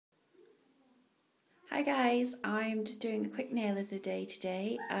Hi guys, I'm just doing a quick nail of the day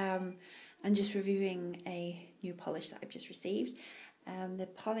today and just reviewing a new polish that I've just received. The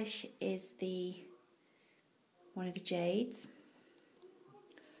polish is one of the Jades.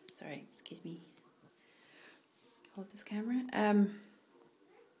 Sorry, excuse me. Hold this camera.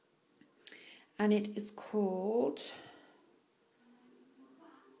 And it is called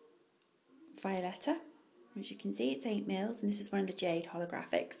Violetta. As you can see, it's 8mm, and this is one of the Jade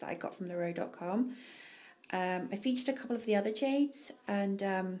holographics that I got from Lero.com. I featured a couple of the other Jades, and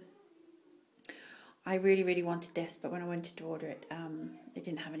I really wanted this, but when I wanted to order it, they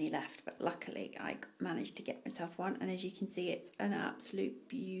didn't have any left, but luckily I managed to get myself one, and as you can see, it's an absolute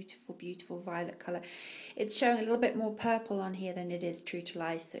beautiful violet colour. It's showing a little bit more purple on here than it is true to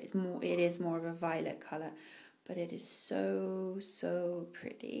life, so it is more of a violet colour, but it is so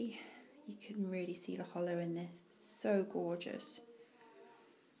pretty. You can really see the hollow in this. So gorgeous.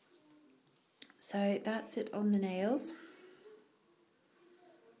 So that's it on the nails.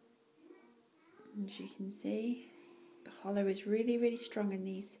 As you can see, the hollow is really strong in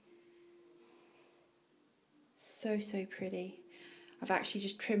these. So pretty. I've actually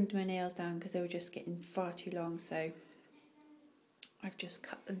just trimmed my nails down because they were just getting far too long, so I've just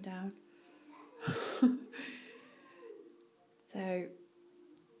cut them down. So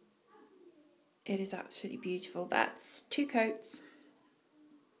it is absolutely beautiful. That's 2 coats.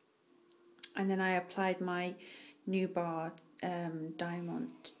 And then I applied my new bar diamond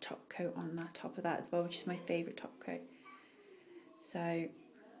top coat on the top of that as well, which is my favourite top coat. So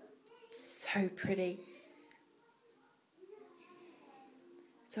pretty.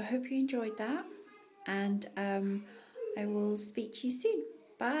 So I hope you enjoyed that, and I will speak to you soon.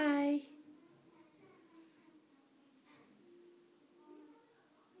 Bye.